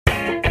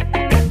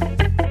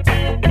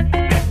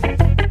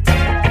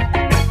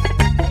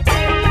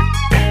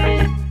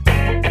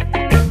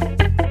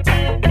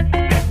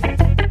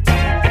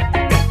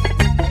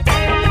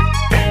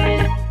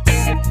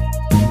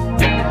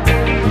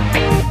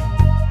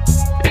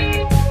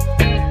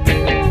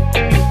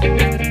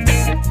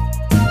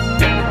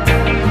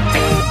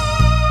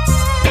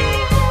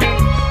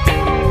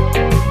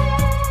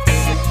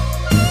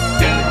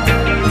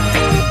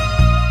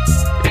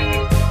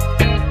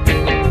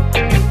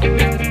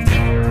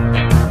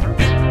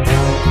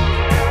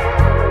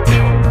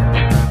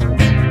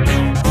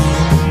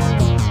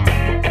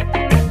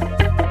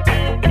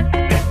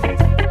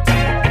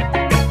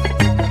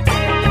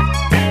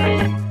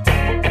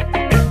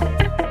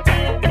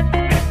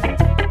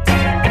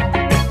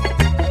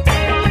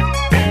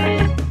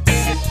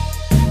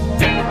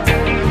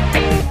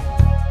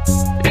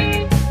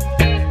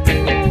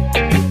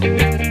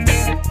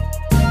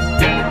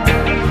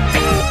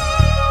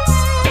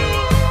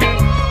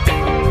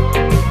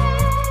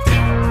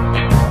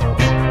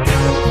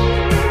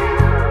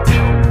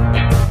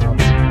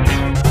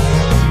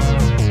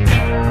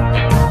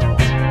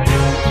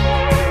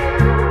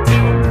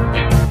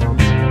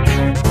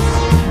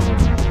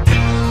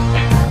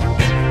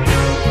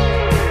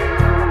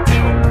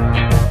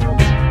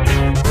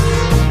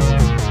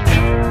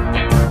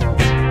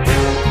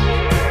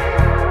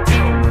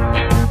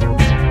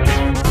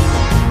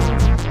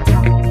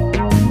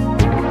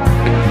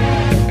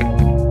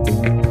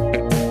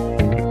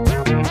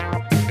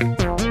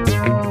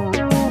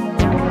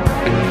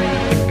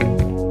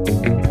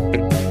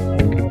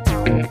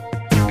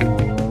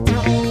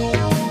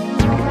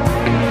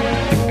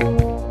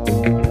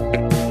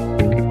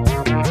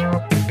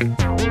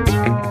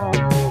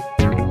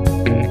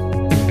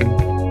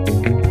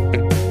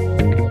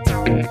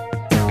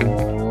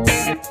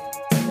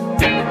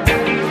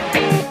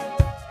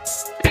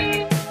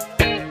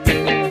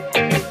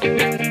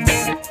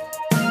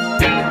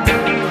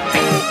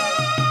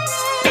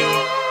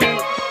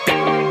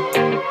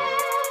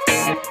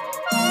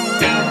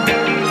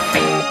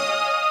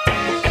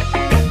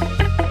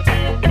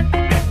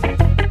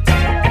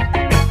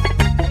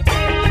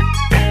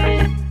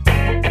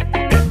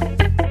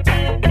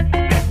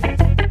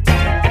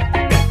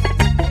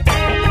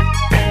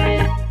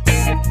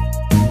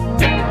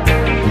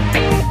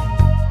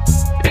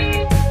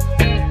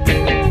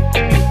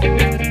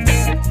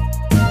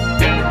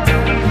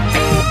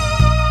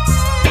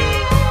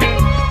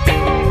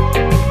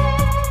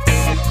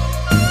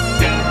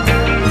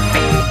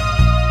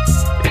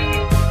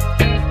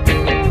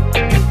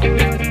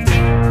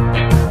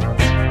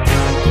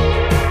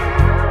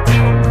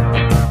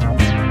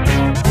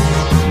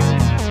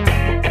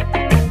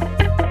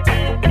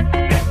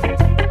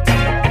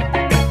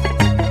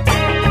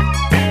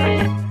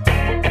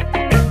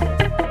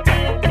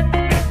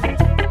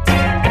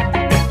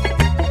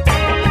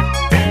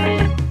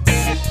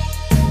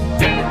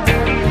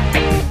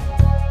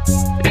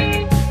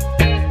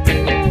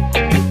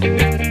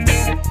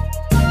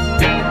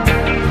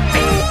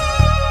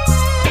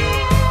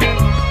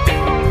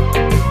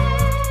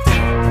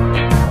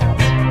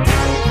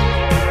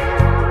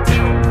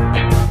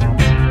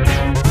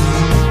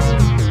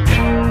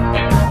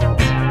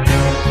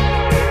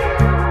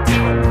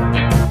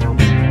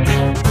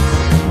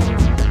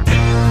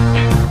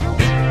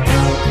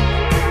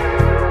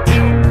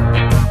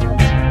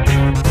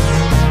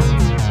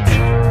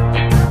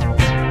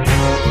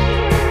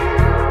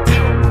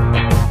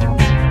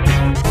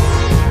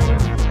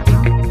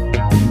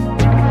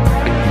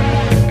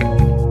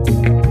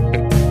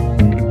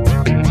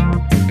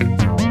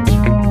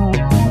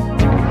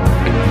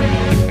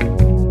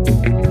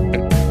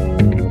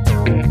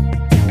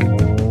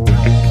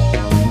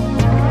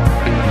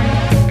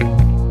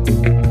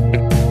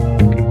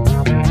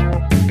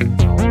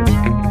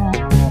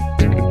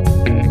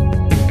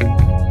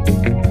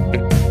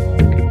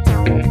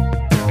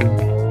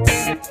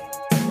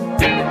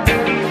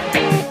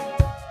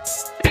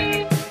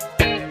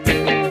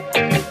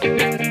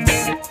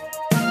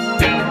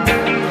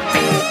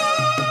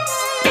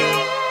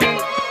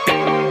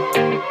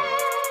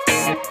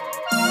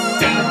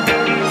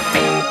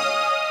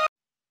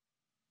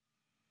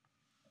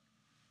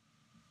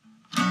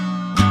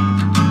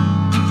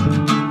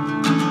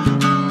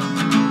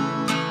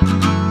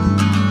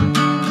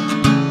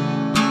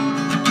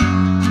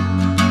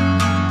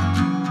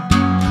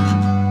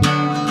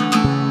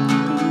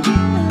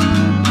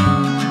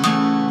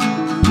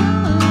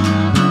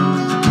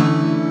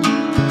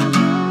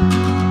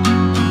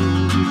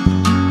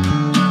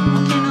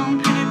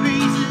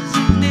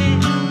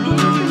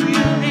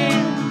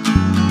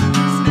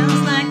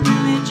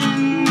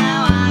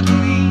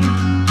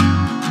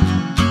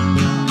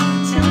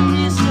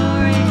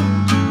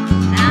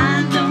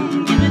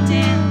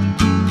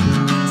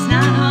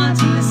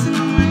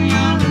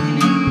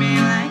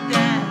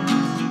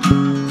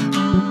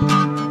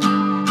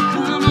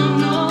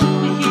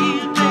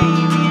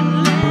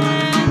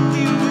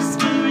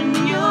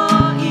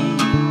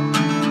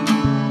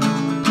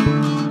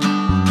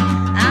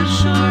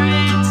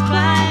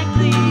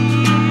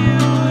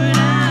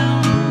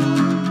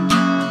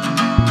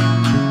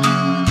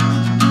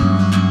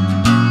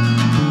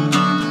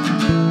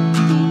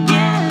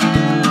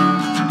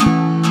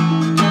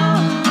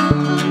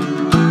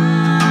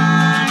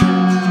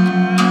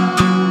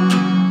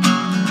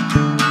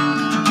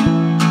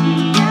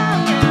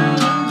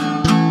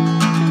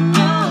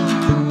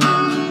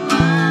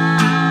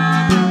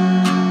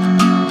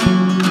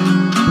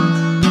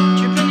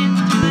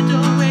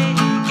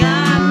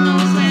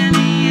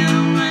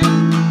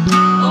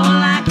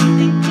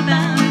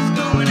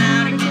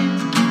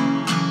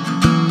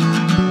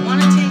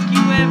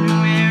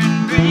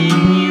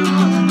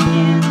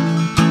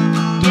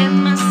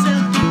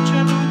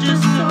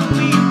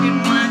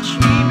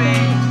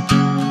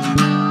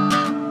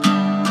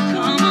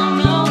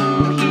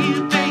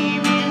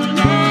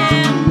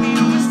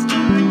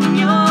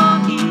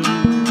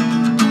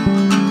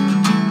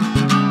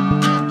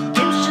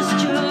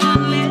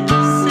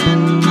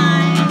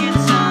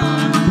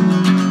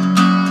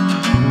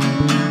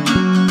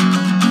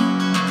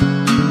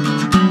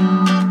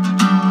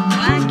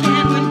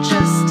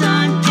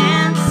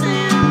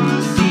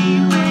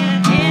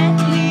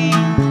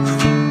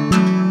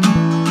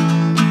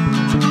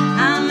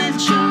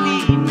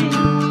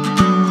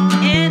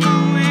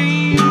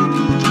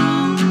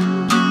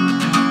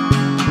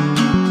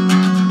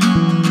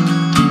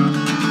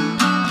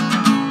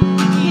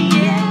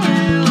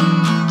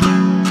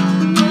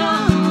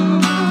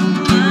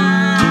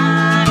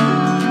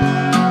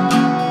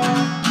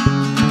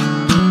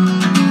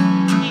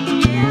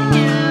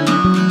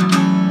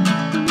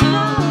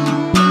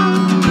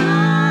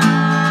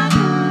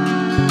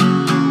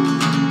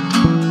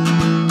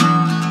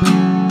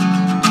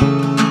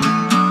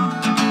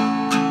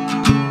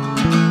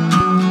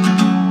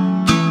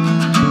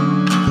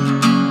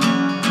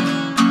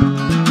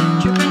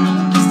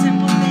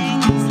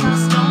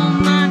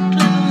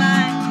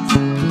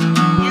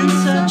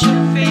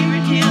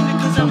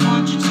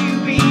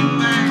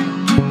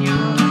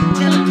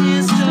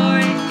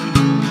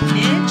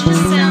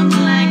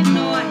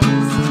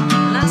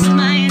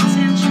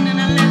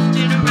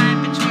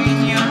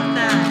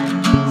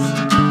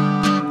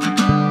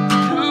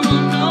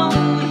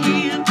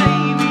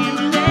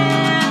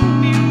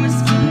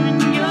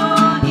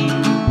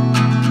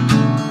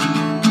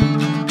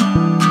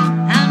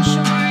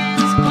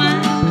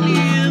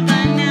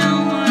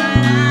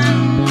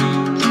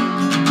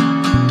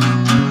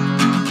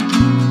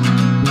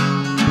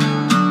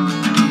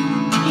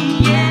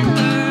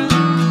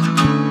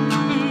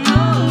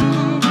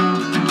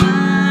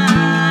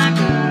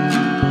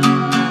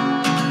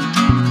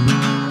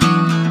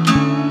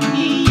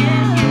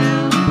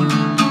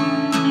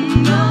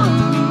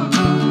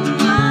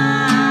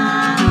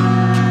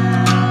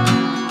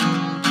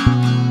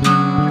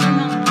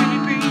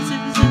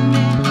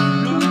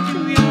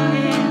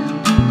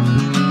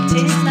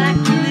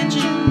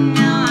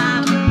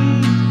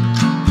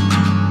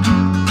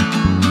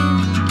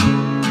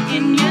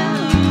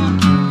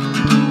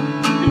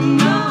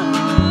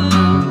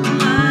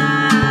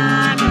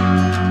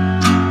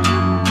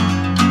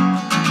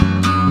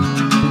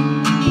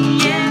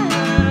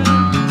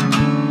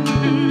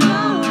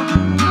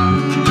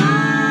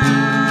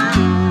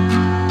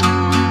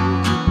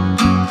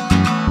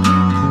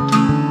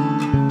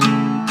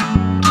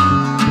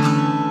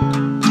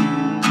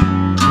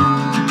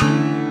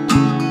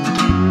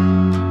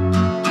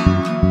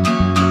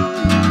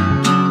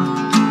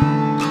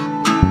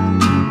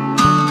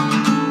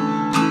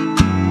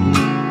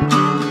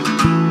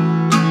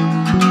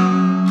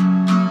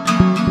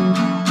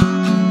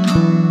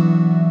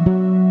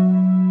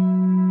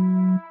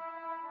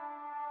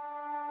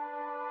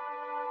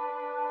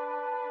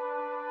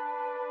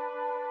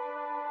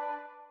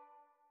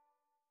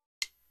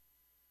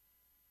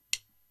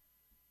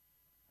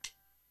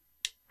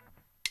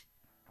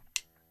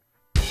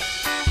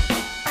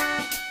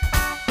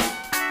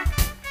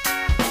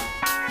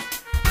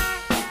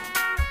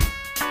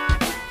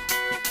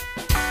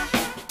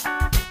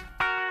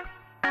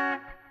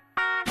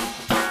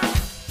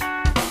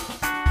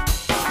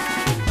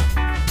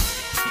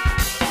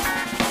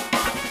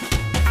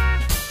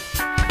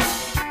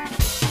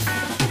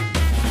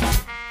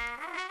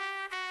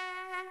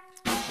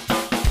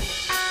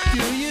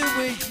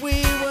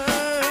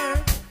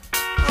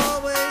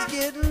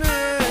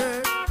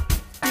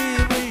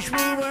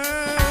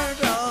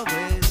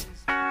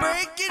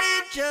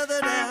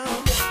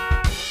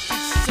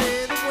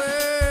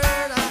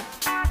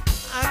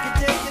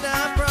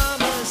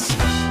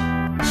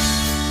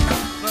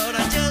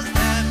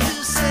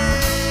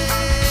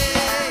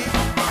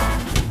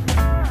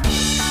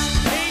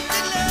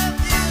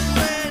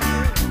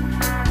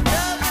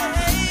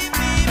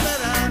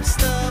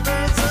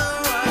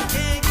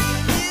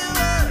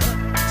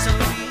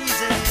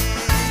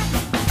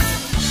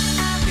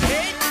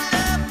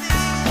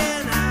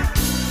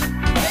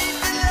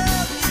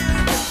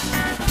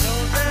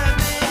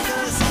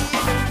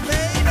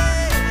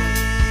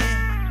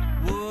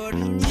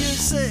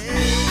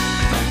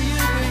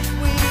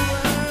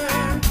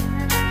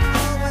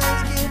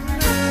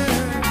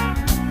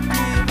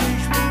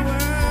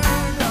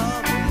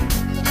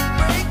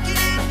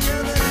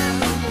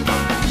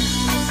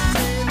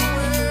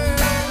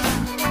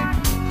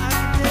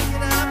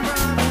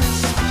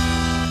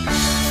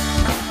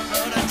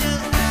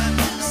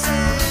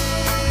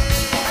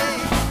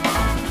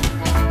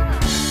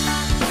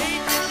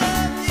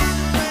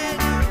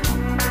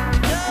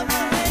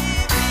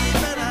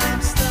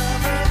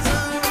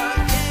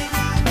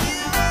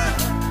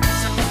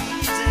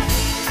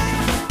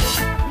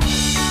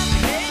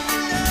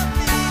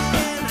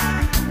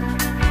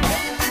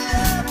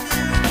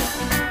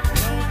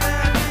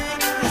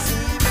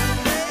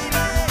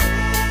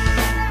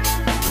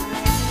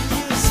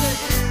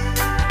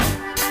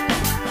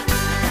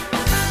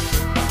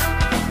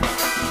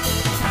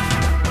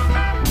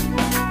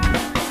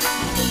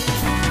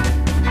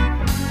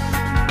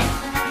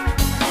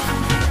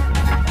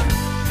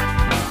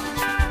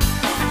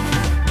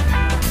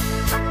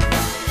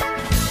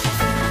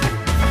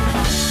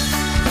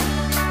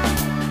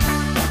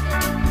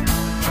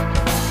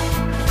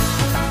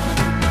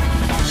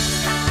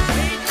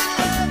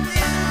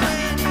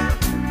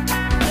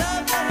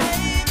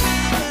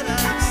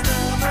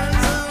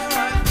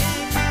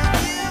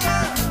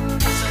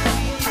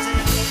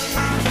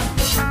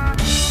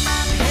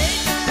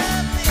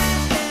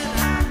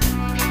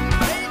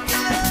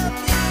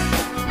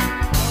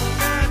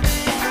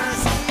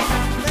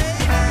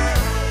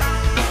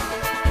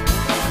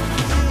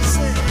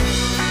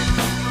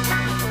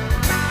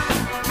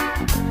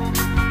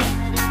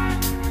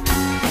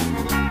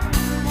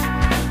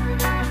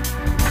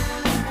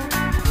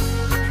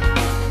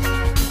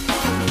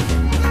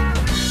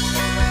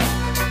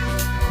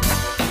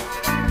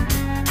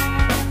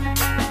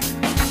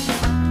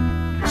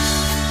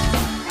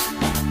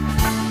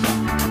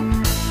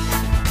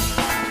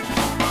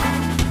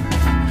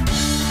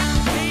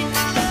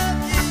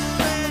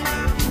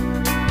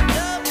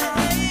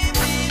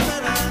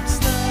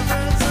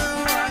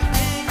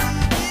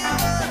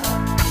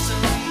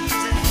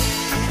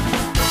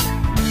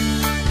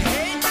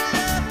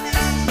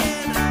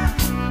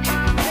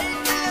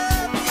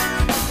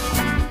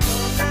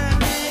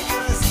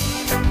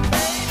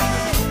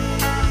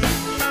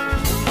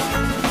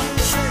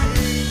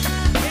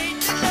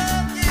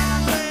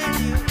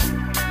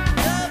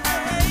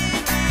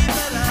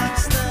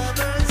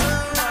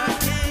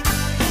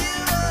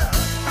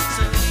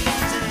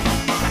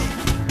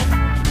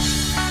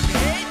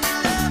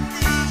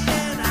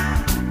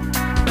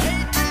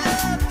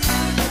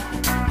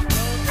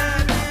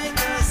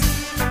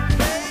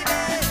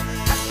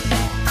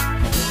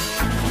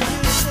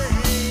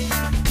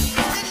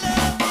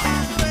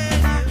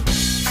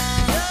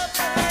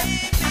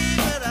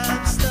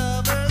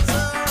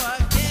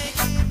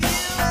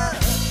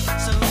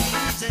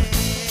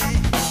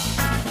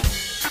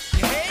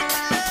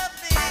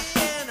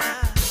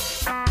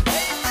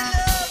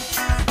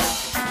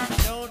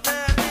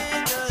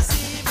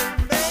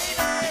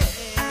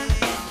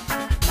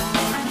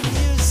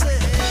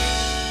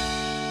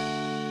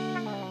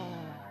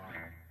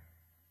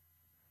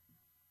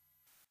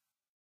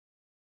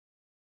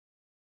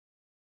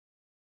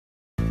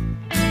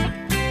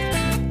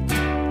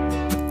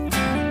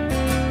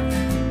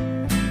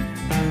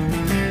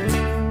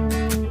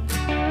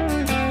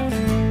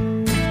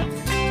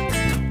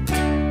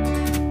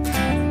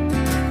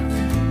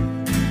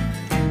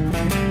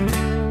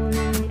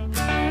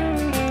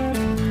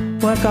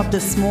Woke up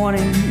this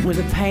morning with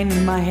a pain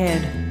in my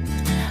head.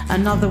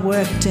 Another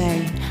work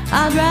day,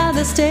 I'd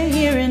rather stay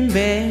here in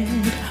bed.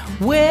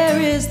 Where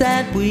is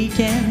that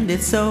weekend?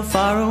 It's so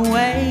far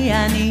away.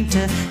 I need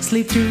to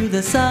sleep through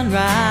the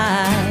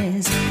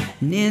sunrise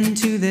and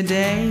into the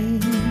day.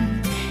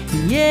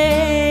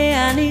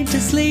 Yeah, I need to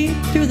sleep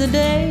through the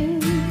day.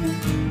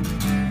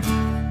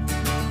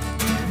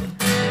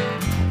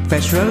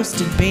 Fresh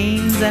roasted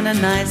beans and a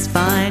nice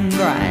fine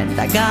grind.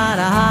 I got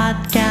a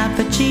hot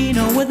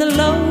cappuccino with a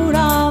load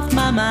off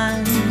my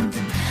mind.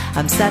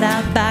 I'm sat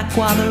out back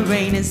while the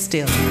rain is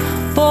still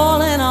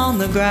falling on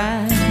the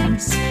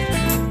grass,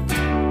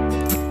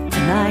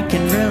 and I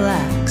can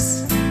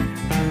relax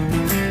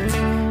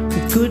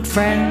with good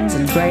friends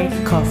and great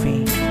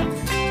coffee.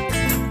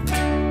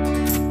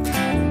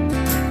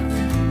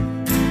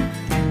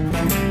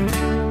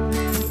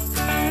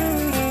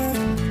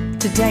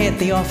 Today at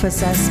the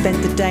office I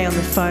spent the day on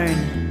the phone.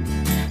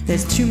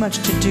 There's too much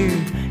to do,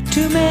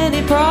 too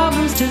many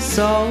problems to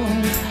solve.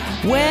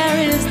 Where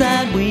is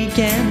that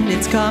weekend?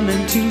 It's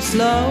coming too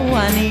slow.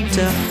 I need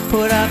to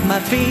put up my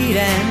feet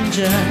and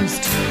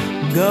just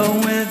go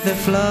with the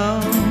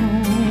flow.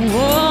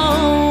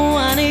 Oh,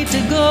 I need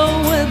to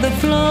go with the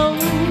flow.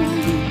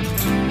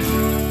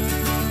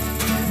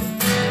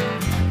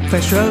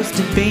 Fresh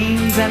roasted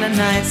beans and a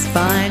nice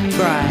fine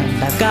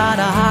grind. I've got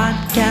a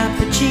hot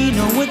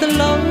cappuccino with a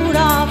load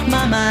off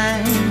my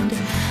mind.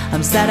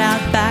 I'm sat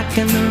out back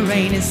and the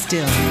rain is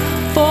still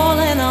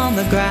falling on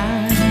the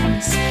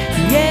grass.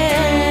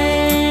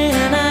 Yeah,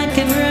 and I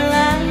can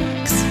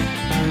relax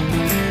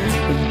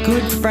with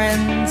good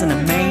friends and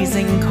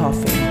amazing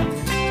coffee.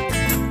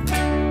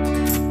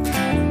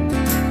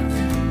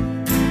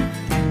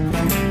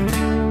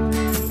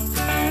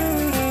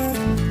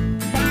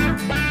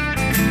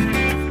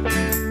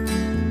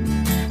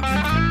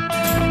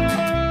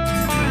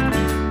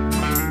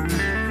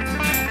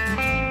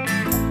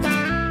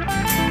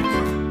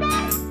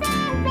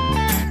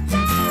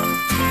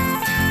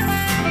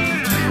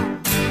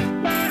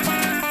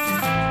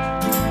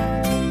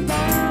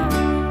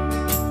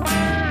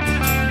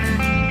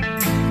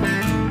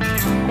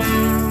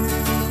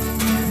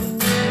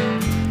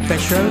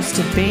 Fresh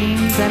roasted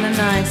beans and a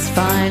nice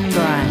fine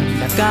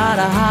grind. I've got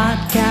a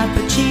hot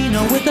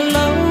cappuccino with a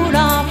load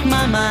off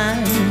my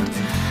mind.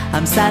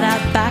 I'm sat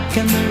out back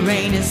and the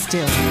rain is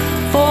still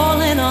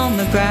falling on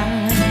the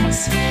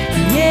grass.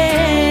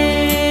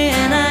 Yeah,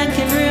 and I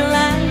can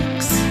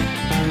relax.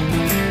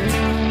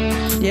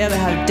 You ever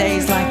have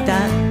days like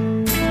that?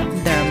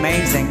 They're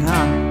amazing,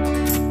 huh?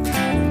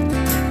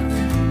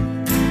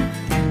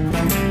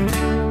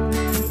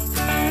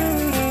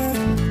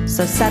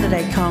 So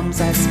Saturday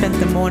comes, I spent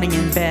the morning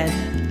in bed.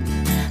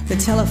 The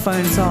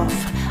telephone's off,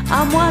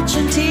 I'm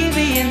watching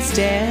TV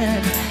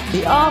instead.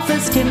 The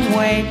office can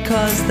wait,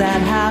 cause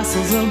that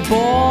hassle's a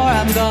bore.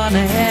 I'm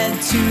gonna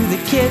head to the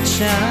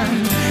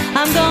kitchen,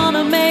 I'm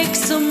gonna make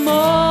some more.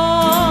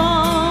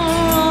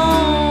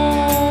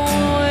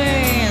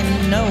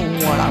 And know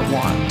what I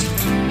want.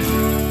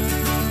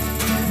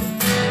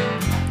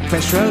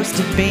 Fresh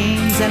roasted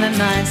beans and a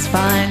nice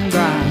fine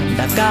grind.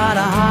 I've got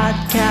a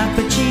hot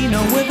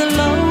cappuccino with a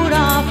load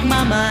off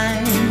my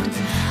mind.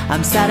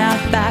 I'm sat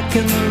out back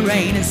and the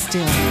rain is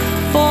still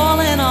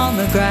falling on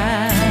the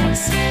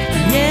grass.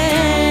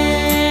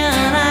 Yeah,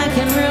 and I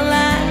can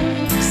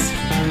relax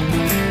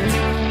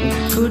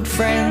with good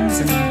friends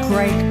and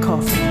great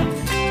coffee.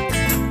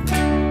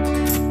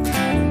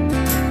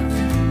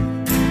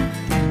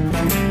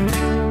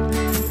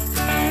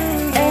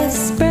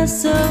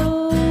 Espresso.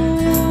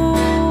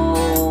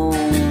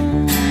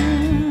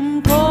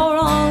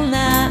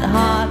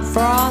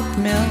 Froth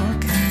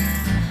milk,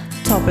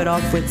 top it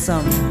off with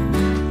some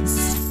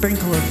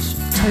sprinkle of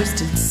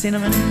toasted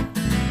cinnamon.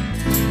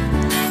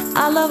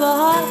 I love a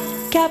hot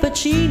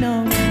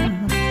cappuccino.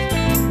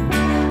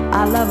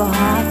 I love a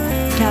hot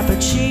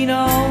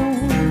cappuccino.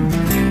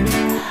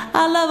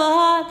 I love a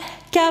hot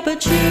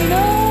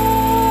cappuccino.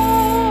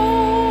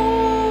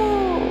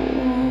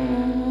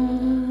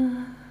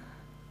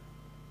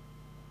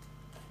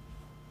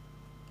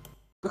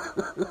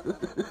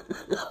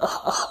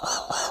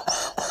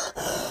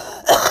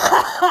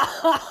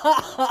 Ha ha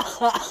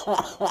ha ha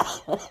ha.